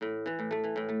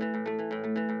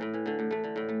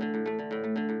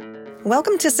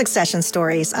Welcome to Succession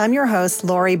Stories. I'm your host,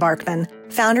 Lori Barkman,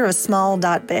 founder of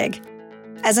Small.Big.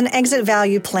 As an exit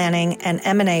value planning and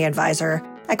M&A advisor,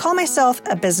 I call myself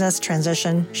a business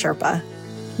transition Sherpa.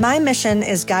 My mission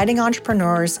is guiding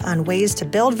entrepreneurs on ways to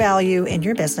build value in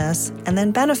your business and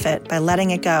then benefit by letting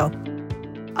it go.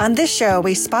 On this show,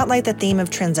 we spotlight the theme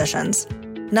of transitions,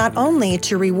 not only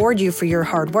to reward you for your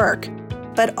hard work,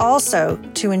 but also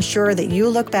to ensure that you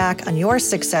look back on your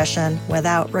succession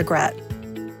without regret.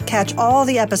 Catch all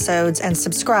the episodes and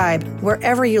subscribe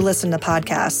wherever you listen to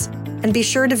podcasts. And be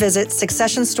sure to visit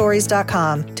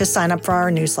successionstories.com to sign up for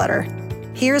our newsletter.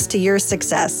 Here's to your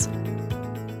success.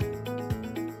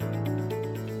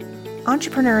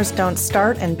 Entrepreneurs don't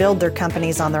start and build their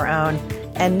companies on their own,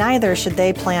 and neither should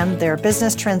they plan their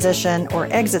business transition or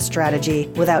exit strategy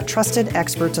without trusted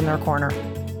experts in their corner.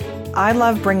 I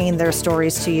love bringing their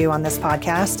stories to you on this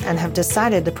podcast and have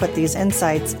decided to put these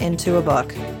insights into a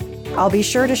book. I'll be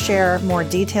sure to share more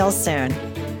details soon.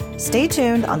 Stay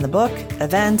tuned on the book,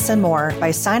 events, and more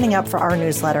by signing up for our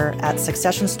newsletter at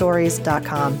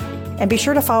successionstories.com. And be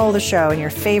sure to follow the show in your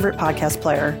favorite podcast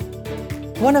player.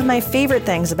 One of my favorite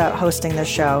things about hosting this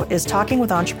show is talking with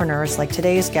entrepreneurs like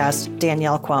today's guest,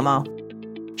 Danielle Cuomo.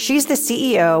 She's the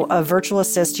CEO of Virtual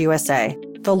Assist USA,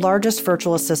 the largest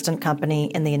virtual assistant company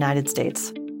in the United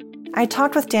States. I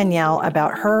talked with Danielle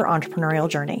about her entrepreneurial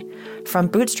journey, from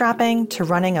bootstrapping to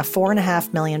running a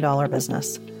 $4.5 million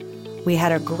business. We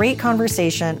had a great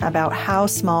conversation about how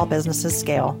small businesses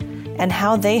scale and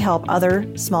how they help other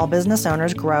small business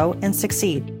owners grow and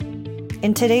succeed.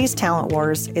 In today's talent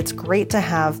wars, it's great to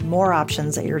have more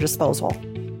options at your disposal.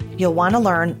 You'll want to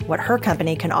learn what her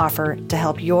company can offer to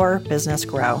help your business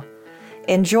grow.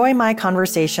 Enjoy my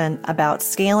conversation about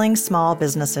scaling small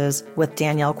businesses with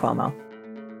Danielle Cuomo.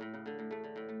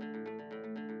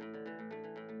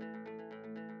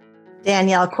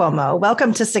 Danielle Cuomo,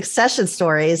 welcome to Succession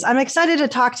Stories. I'm excited to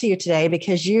talk to you today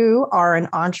because you are an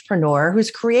entrepreneur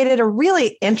who's created a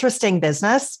really interesting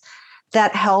business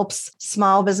that helps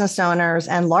small business owners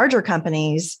and larger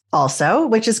companies also,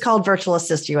 which is called Virtual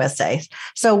Assist USA.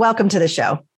 So welcome to the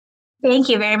show. Thank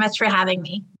you very much for having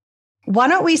me. Why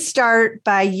don't we start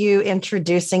by you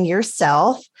introducing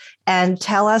yourself and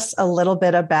tell us a little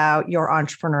bit about your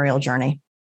entrepreneurial journey?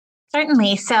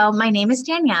 Certainly. So my name is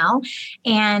Danielle,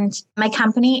 and my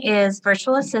company is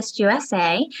Virtual Assist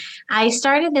USA. I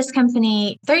started this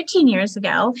company 13 years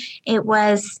ago. It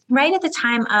was right at the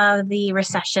time of the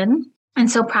recession.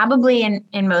 And so probably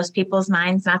in most people's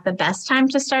minds, not the best time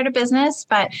to start a business,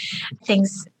 but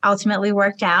things ultimately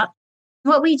worked out.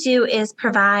 What we do is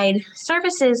provide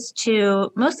services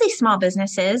to mostly small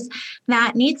businesses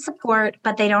that need support,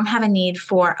 but they don't have a need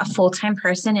for a full-time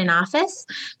person in office.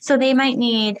 So they might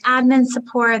need admin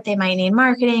support, they might need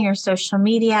marketing or social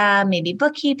media, maybe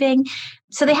bookkeeping.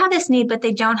 So they have this need, but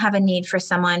they don't have a need for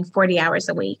someone 40 hours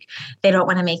a week. They don't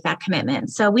want to make that commitment.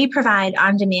 So we provide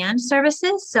on-demand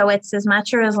services. So it's as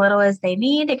much or as little as they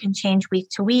need. It can change week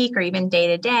to week or even day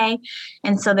to day.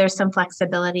 And so there's some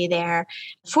flexibility there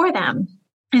for them.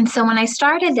 And so when I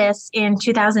started this in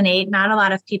 2008, not a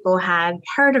lot of people had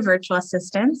heard of virtual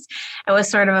assistants. It was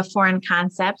sort of a foreign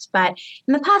concept, but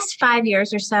in the past 5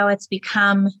 years or so, it's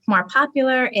become more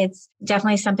popular. It's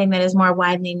definitely something that is more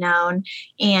widely known.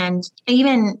 And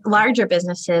even larger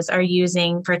businesses are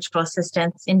using virtual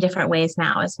assistants in different ways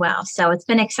now as well. So it's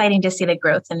been exciting to see the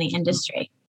growth in the industry.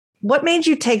 What made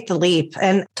you take the leap?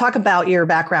 And talk about your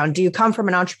background. Do you come from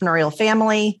an entrepreneurial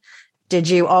family? Did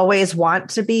you always want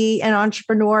to be an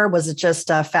entrepreneur? Was it just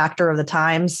a factor of the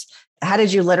times? How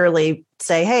did you literally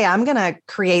say, hey, I'm going to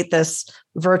create this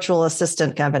virtual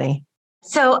assistant company?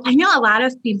 So I know a lot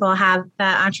of people have the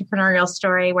entrepreneurial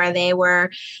story where they were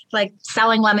like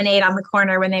selling lemonade on the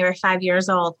corner when they were 5 years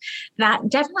old. That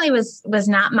definitely was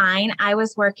not mine. I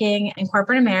was working in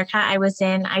corporate America. I was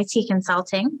in IT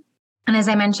consulting. And as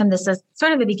I mentioned, this is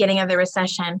sort of the beginning of the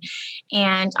recession.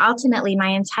 And ultimately, my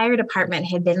entire department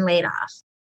had been laid off.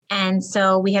 And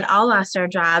so we had all lost our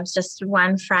jobs just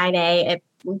one Friday. It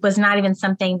was not even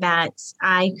something that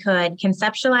I could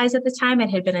conceptualize at the time.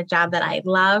 It had been a job that I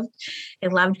loved. I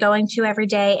loved going to every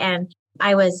day. And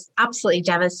I was absolutely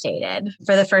devastated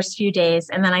for the first few days.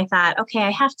 And then I thought, okay,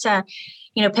 I have to,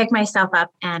 pick myself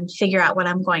up and figure out what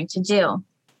I'm going to do.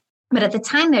 But at the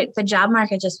time, the job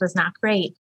market just was not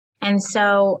great. And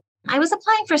so I was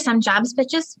applying for some jobs, but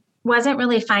just wasn't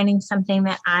really finding something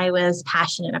that I was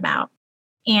passionate about.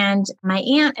 And my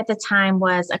aunt at the time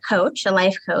was a coach, a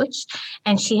life coach,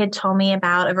 and she had told me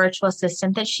about a virtual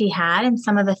assistant that she had and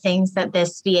some of the things that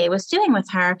this VA was doing with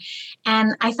her.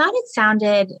 And I thought it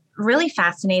sounded really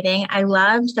fascinating. I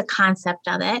loved the concept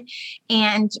of it.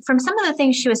 And from some of the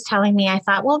things she was telling me, I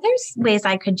thought, well, there's ways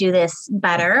I could do this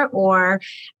better, or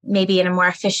maybe in a more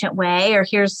efficient way, or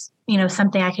here's,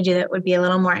 something I could do that would be a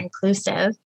little more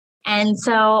inclusive. And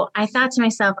so I thought to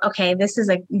myself, okay, this is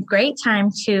a great time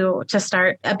to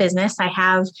start a business. I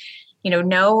have,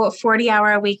 no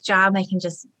 40-hour-a-week job. I can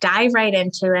just dive right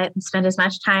into it and spend as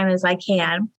much time as I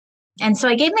can. And so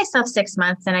I gave myself 6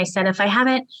 months, and I said, if I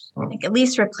haven't at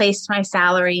least replaced my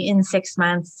salary in 6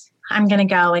 months, I'm going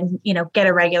to go and, get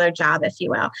a regular job, if you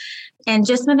will. And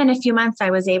just within a few months, I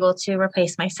was able to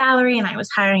replace my salary, and I was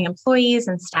hiring employees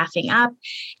and staffing up.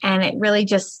 And it really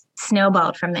just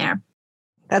snowballed from there.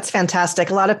 That's fantastic.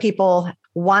 A lot of people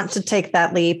want to take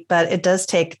that leap, but it does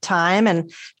take time.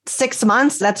 And 6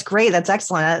 months, that's great. That's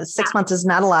excellent. 6 months is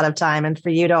not a lot of time. And for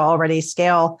you to already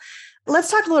scale,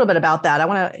 let's talk a little bit about that. I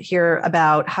want to hear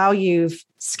about how you've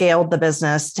scaled the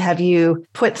business. Have you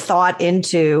put thought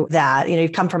into that?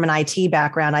 You've come from an IT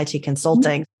background, IT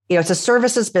consulting. Mm-hmm. It's a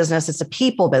services business, it's a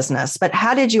people business, but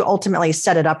how did you ultimately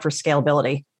set it up for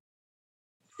scalability?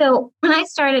 So when I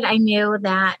started, I knew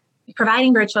that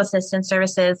providing virtual assistant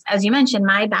services, as you mentioned,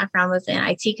 my background was in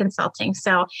IT consulting.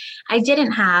 So I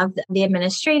didn't have the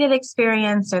administrative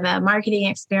experience or the marketing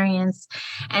experience.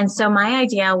 And so my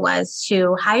idea was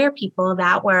to hire people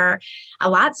that were a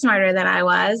lot smarter than I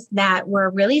was, that were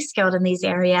really skilled in these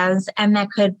areas, and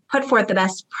that could put forth the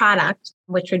best product,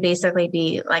 which would basically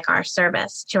be like our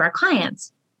service to our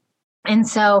clients. And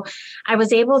so I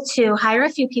was able to hire a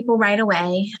few people right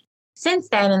away. Since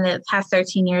then, in the past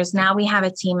 13 years, now we have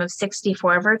a team of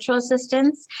 64 virtual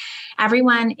assistants.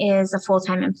 Everyone is a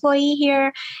full-time employee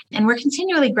here, and we're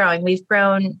continually growing. We've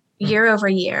grown year over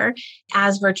year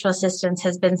as virtual assistants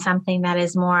has been something that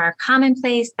is more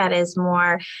commonplace, that is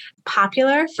more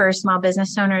popular for small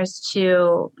business owners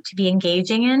to be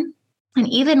engaging in. And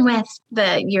even with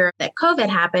the year that COVID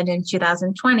happened in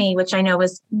 2020, which I know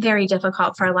was very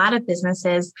difficult for a lot of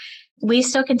businesses, we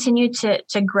still continued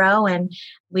to grow, and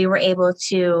we were able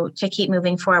to keep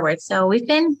moving forward. So we've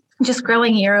been just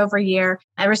growing year over year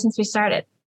ever since we started.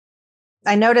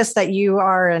 I noticed that you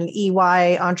are an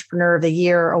EY Entrepreneur of the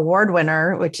Year award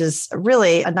winner, which is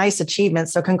really a nice achievement.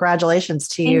 So congratulations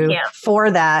to you for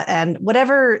that. And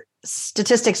whatever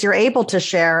statistics you're able to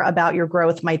share about your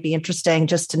growth might be interesting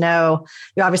just to know.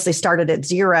 You obviously started at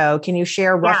zero. Can you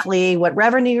share roughly what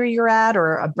revenue you're at,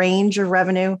 or a range of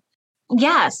revenue?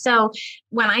 Yeah. So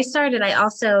when I started, I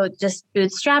also just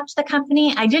bootstrapped the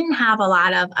company. I didn't have a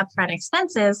lot of upfront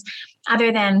expenses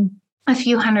other than a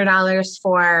few $100s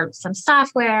for some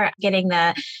software, getting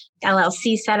the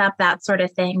LLC set up, that sort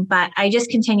of thing. But I just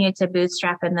continued to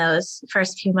bootstrap in those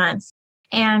first few months.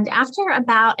 And after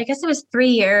about, I guess it was 3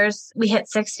 years, we hit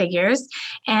 6 figures.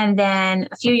 And then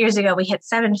a few years ago, we hit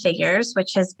 7 figures,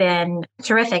 which has been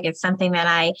terrific. It's something that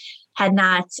I had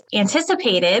not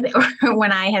anticipated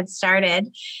when I had started.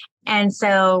 And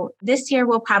so this year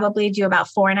we'll probably do about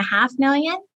 4.5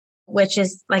 million, which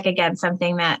is again,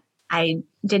 something that I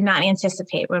did not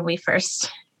anticipate when we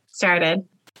first started.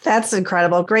 That's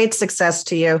incredible. Great success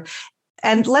to you.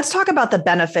 And let's talk about the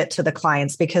benefit to the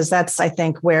clients, because that's, I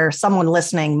think, where someone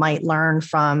listening might learn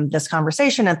from this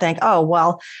conversation and think, oh,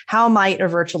 well, how might a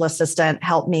virtual assistant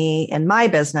help me in my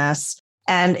business?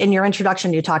 And in your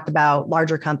introduction, you talked about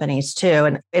larger companies too.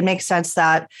 And it makes sense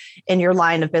that in your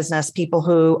line of business, people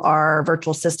who are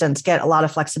virtual assistants get a lot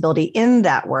of flexibility in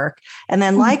that work. And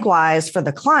then likewise for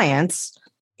the clients,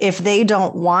 if they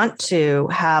don't want to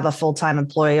have a full-time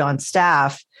employee on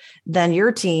staff, then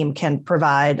your team can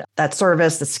provide that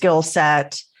service, the skill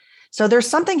set. So there's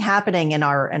something happening in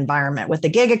our environment with the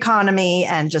gig economy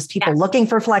and just people looking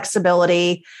for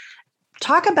flexibility.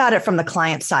 Talk about it from the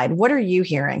client side. What are you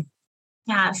hearing?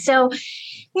 Yeah. So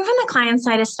even from the client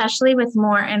side, especially with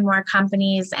more and more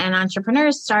companies and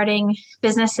entrepreneurs starting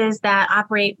businesses that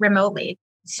operate remotely.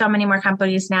 So many more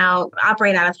companies now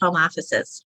operate out of home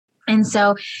offices. And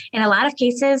so in a lot of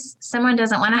cases, someone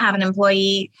doesn't want to have an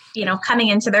employee, coming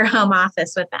into their home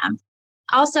office with them.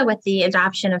 Also, with the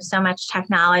adoption of so much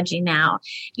technology now,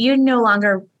 you no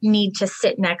longer need to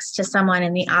sit next to someone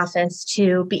in the office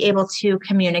to be able to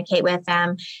communicate with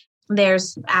them.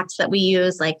 There's apps that we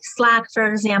use like Slack,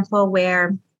 for example,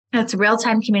 where it's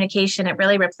real-time communication. It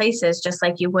really replaces just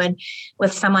like you would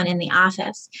with someone in the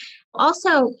office.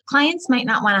 Also, clients might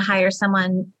not want to hire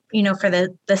someone, for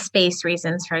the space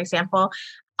reasons, for example.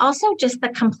 also just the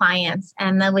compliance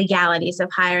and the legalities of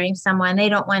hiring someone. They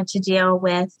don't want to deal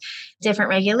with different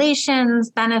regulations,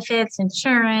 benefits,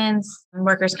 insurance,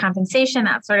 workers' compensation,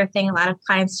 that sort of thing. A lot of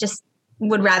clients just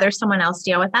would rather someone else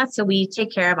deal with that. So we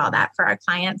take care of all that for our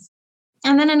clients.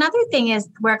 And then another thing is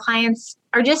where clients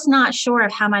are just not sure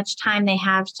of how much time they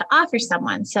have to offer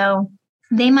someone. So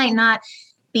they might not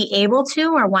be able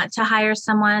to or want to hire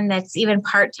someone that's even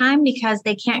part-time because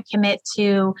they can't commit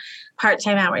to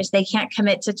part-time hours. They can't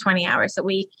commit to 20 hours a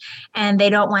week. And they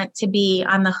don't want to be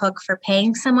on the hook for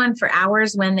paying someone for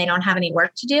hours when they don't have any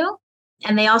work to do.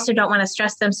 And they also don't want to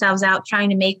stress themselves out trying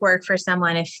to make work for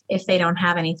someone if they don't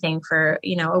have anything for,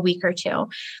 a week or two.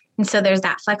 And so there's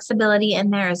that flexibility in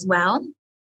there as well.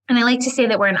 And I like to say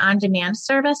that we're an on-demand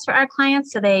service for our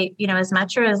clients. So they, as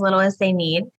much or as little as they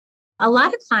need. A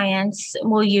lot of clients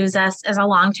will use us as a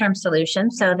long-term solution.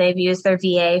 So they've used their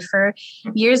VA for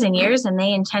years and years, and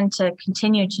they intend to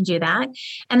continue to do that.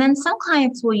 And then some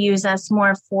clients will use us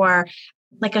more for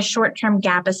like a short-term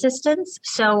gap assistance.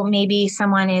 So maybe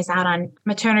someone is out on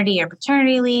maternity or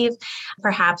paternity leave.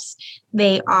 Perhaps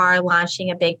they are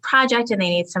launching a big project and they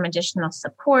need some additional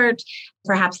support.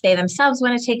 Perhaps they themselves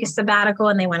want to take a sabbatical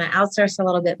and they want to outsource a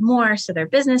little bit more so their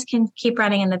business can keep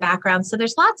running in the background. So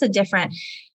there's lots of different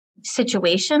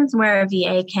situations where a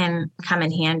VA can come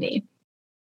in handy.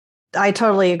 I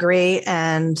totally agree.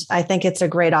 And I think it's a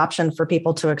great option for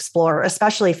people to explore,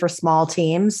 especially for small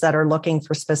teams that are looking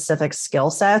for specific skill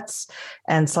sets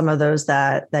and some of those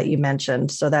that you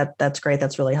mentioned. So that's great.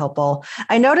 That's really helpful.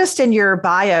 I noticed in your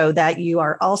bio that you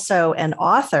are also an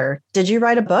author. Did you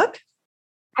write a book?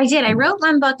 I did. I wrote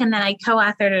one book and then I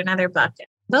co-authored another book,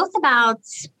 both about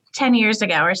 10 years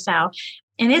ago or so.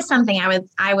 And it's something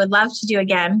I would love to do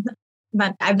again.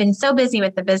 But I've been so busy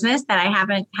with the business that I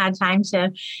haven't had time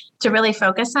to really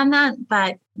focus on that.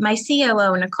 But my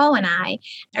COO, Nicole, and I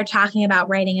are talking about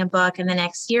writing a book in the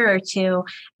next year or two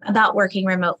about working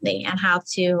remotely and how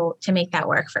to make that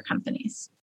work for companies.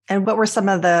 And what were some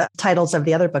of the titles of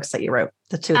the other books that you wrote?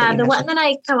 The two that you The mentioned? one that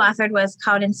I co-authored was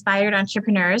called Inspired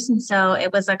Entrepreneurs. And so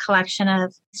it was a collection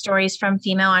of stories from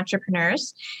female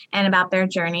entrepreneurs and about their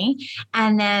journey.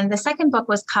 And then the second book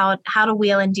was called How to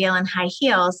Wheel and Deal in High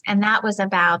Heels. And that was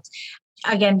about,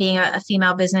 again, being a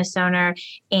female business owner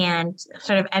and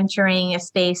sort of entering a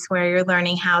space where you're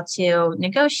learning how to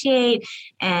negotiate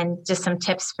and just some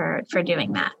tips for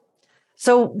doing that.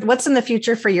 So what's in the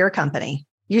future for your company?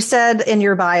 You said in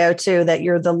your bio, too, that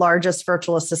you're the largest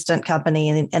virtual assistant company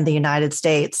in the United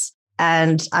States.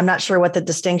 And I'm not sure what the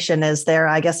distinction is there.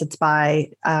 I guess it's by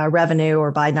revenue or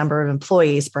by number of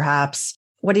employees, perhaps.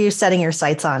 What are you setting your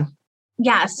sights on?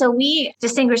 Yeah, so we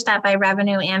distinguish that by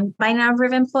revenue and by number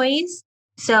of employees.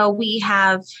 So we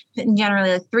have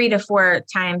generally 3 to 4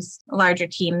 times larger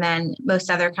team than most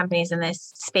other companies in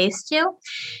this space do.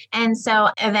 And so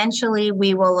eventually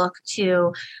we will look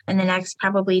to, in the next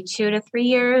probably 2 to 3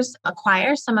 years,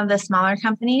 acquire some of the smaller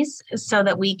companies so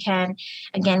that we can,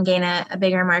 again, gain a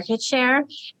bigger market share.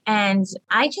 And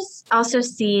I just also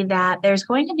see that there's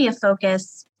going to be a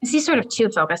focus. I see sort of 2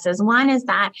 focuses. One is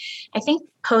that I think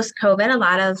post-COVID, a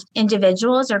lot of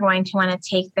individuals are going to want to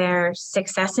take their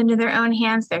success into their own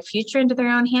hands, their future into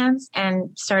their own hands, and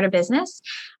start a business.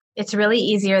 It's really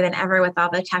easier than ever with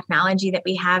all the technology that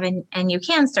we have. And you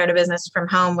can start a business from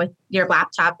home with your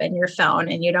laptop and your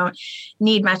phone, and you don't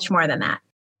need much more than that.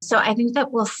 So I think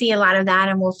that we'll see a lot of that,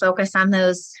 and we'll focus on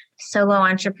those solo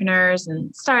entrepreneurs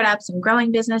and startups and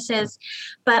growing businesses.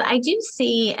 But I do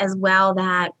see as well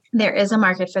that there is a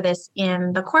market for this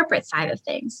in the corporate side of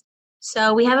things.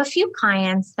 So we have a few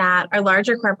clients that are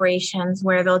larger corporations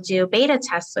where they'll do beta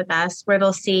tests with us, where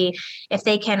they'll see if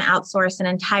they can outsource an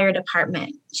entire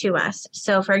department to us.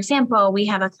 So for example, we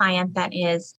have a client that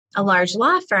is a large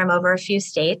law firm over a few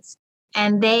states,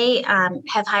 and they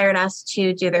have hired us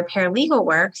to do their paralegal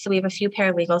work. So we have a few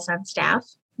paralegals on staff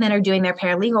that are doing their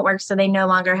paralegal work. So they no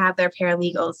longer have their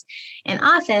paralegals in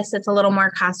office. It's a little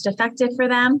more cost effective for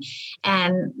them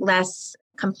and less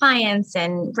compliance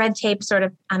and red tape sort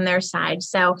of on their side.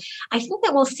 So I think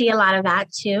that we'll see a lot of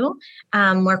that too,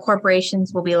 where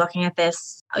corporations will be looking at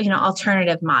this,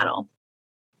 alternative model.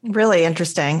 Really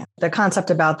interesting. The concept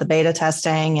about the beta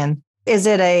testing, and is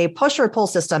it a push or pull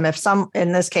system?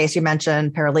 In this case, you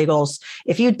mentioned paralegals.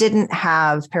 If you didn't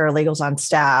have paralegals on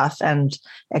staff and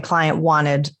a client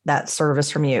wanted that service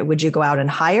from you, would you go out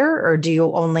and hire, or do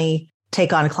you only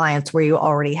take on clients where you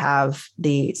already have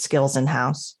the skills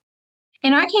in-house?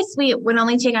 In our case, we would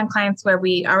only take on clients where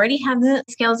we already have the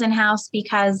skills in-house,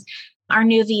 because our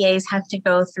new VAs have to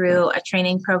go through a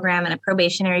training program and a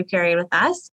probationary period with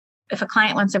us. If a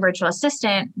client wants a virtual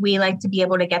assistant, we like to be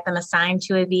able to get them assigned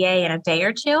to a VA in a day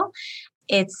or two.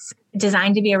 It's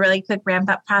designed to be a really quick ramp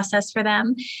up process for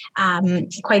them.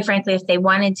 Quite frankly, if they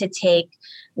wanted to take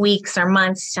weeks or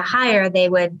months to hire, they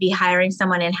would be hiring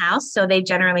someone in-house. So they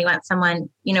generally want someone,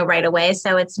 right away.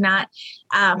 So it's not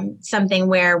something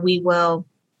where the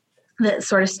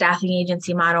sort of staffing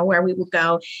agency model where we will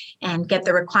go and get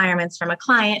the requirements from a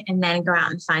client and then go out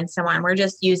and find someone. We're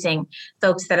just using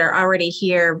folks that are already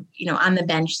here, on the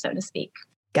bench, so to speak.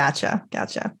 Gotcha.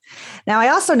 Now, I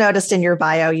also noticed in your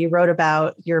bio, you wrote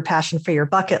about your passion for your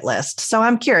bucket list. So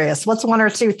I'm curious, what's one or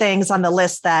two things on the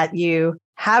list that you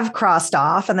have crossed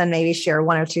off, and then maybe share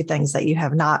one or two things that you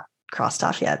have not crossed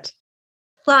off yet?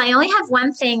 Well, I only have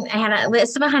one thing. I had a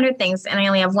list of 100 things, and I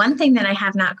only have one thing that I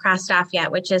have not crossed off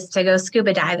yet, which is to go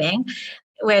scuba diving,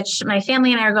 which my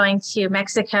family and I are going to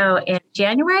Mexico in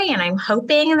January, and I'm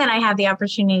hoping that I have the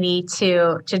opportunity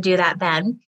to do that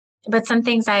then. But some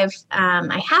things I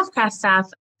have crossed off.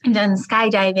 I've done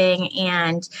skydiving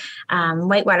and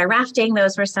whitewater rafting.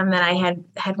 Those were some that I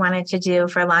had wanted to do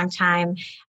for a long time.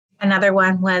 Another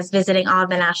one was visiting all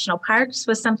of the national parks,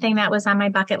 was something that was on my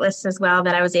bucket list as well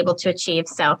that I was able to achieve.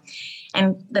 So,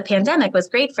 and the pandemic was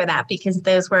great for that because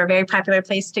those were a very popular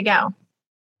place to go.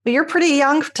 But you're pretty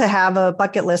young to have a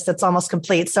bucket list that's almost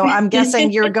complete. So I'm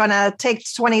guessing you're going to take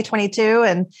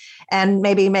 2022 and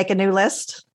maybe make a new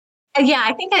list. Yeah,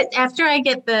 I think after I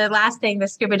get the last thing, the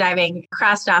scuba diving,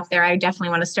 crossed off there, I definitely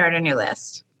want to start a new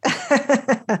list.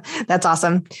 That's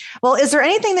awesome. Well, is there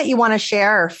anything that you want to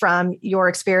share from your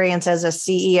experience as a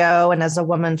CEO and as a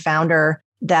woman founder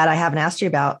that I haven't asked you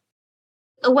about?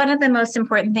 One of the most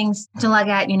important things to look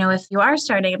at, if you are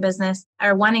starting a business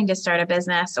or wanting to start a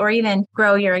business or even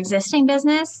grow your existing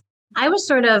business, I was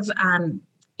sort of,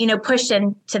 pushed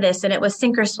into this, and it was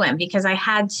sink or swim because I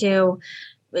had to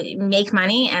make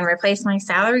money and replace my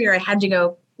salary, or I had to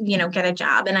go, get a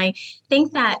job. And I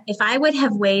think that if I would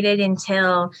have waited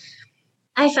until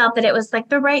I felt that it was like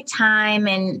the right time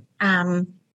and I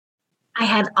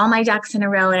had all my ducks in a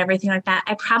row and everything like that,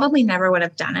 I probably never would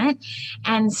have done it.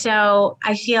 And so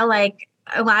I feel like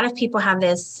a lot of people have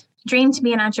this dream to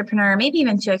be an entrepreneur, maybe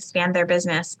even to expand their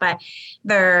business, but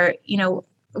they're,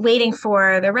 waiting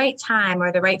for the right time or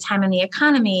the right time in the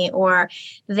economy, or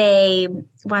they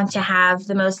want to have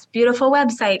the most beautiful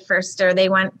website first, or they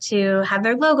want to have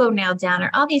their logo nailed down, or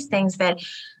all these things that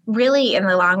really in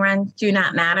the long run do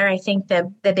not matter. I think the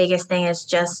biggest thing is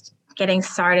just getting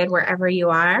started wherever you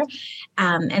are.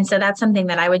 And so that's something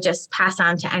that I would just pass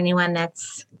on to anyone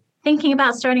that's thinking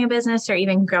about starting a business or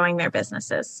even growing their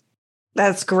businesses.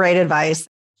 That's great advice.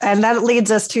 And that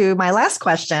leads us to my last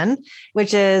question,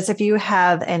 which is if you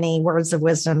have any words of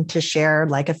wisdom to share,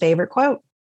 like a favorite quote.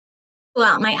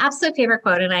 Well, my absolute favorite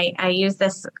quote, and I use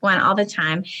this one all the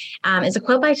time, is a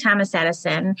quote by Thomas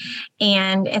Edison.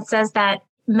 And it says that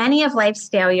many of life's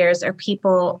failures are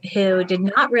people who did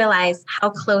not realize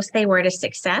how close they were to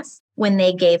success when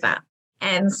they gave up.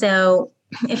 And so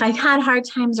if I've had hard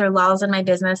times or lulls in my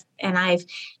business and I've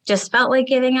just felt like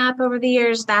giving up over the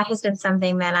years, that has been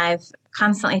something that I've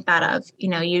constantly thought of.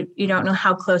 You don't know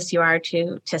how close you are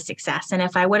to success. And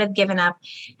if I would have given up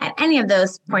at any of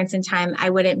those points in time, I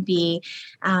wouldn't be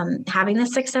having the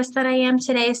success that I am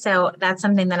today. So that's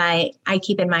something that I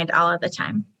keep in mind all of the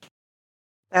time.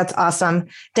 That's awesome.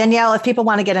 Danielle, if people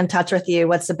want to get in touch with you,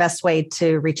 what's the best way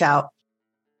to reach out?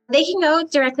 They can go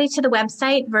directly to the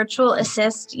website,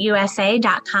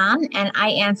 virtualassistusa.com, and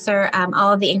I answer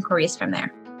all of the inquiries from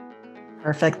there.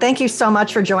 Perfect. Thank you so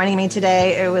much for joining me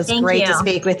today. It was great to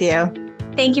speak with you.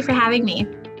 Thank you for having me.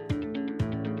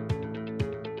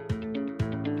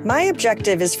 My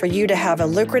objective is for you to have a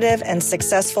lucrative and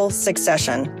successful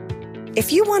succession.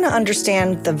 If you want to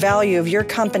understand the value of your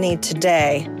company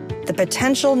today, the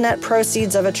potential net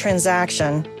proceeds of a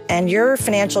transaction, and your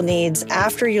financial needs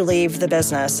after you leave the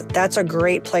business, that's a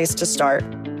great place to start.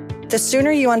 The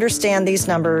sooner you understand these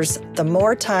numbers, the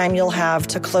more time you'll have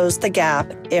to close the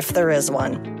gap if there is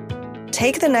one.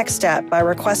 Take the next step by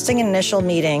requesting an initial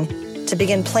meeting to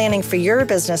begin planning for your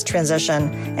business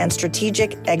transition and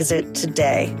strategic exit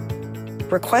today.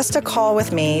 Request a call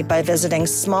with me by visiting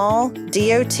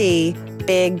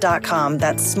smalldotbig.com.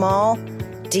 That's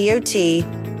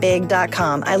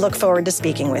smalldotbig.com. I look forward to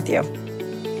speaking with you.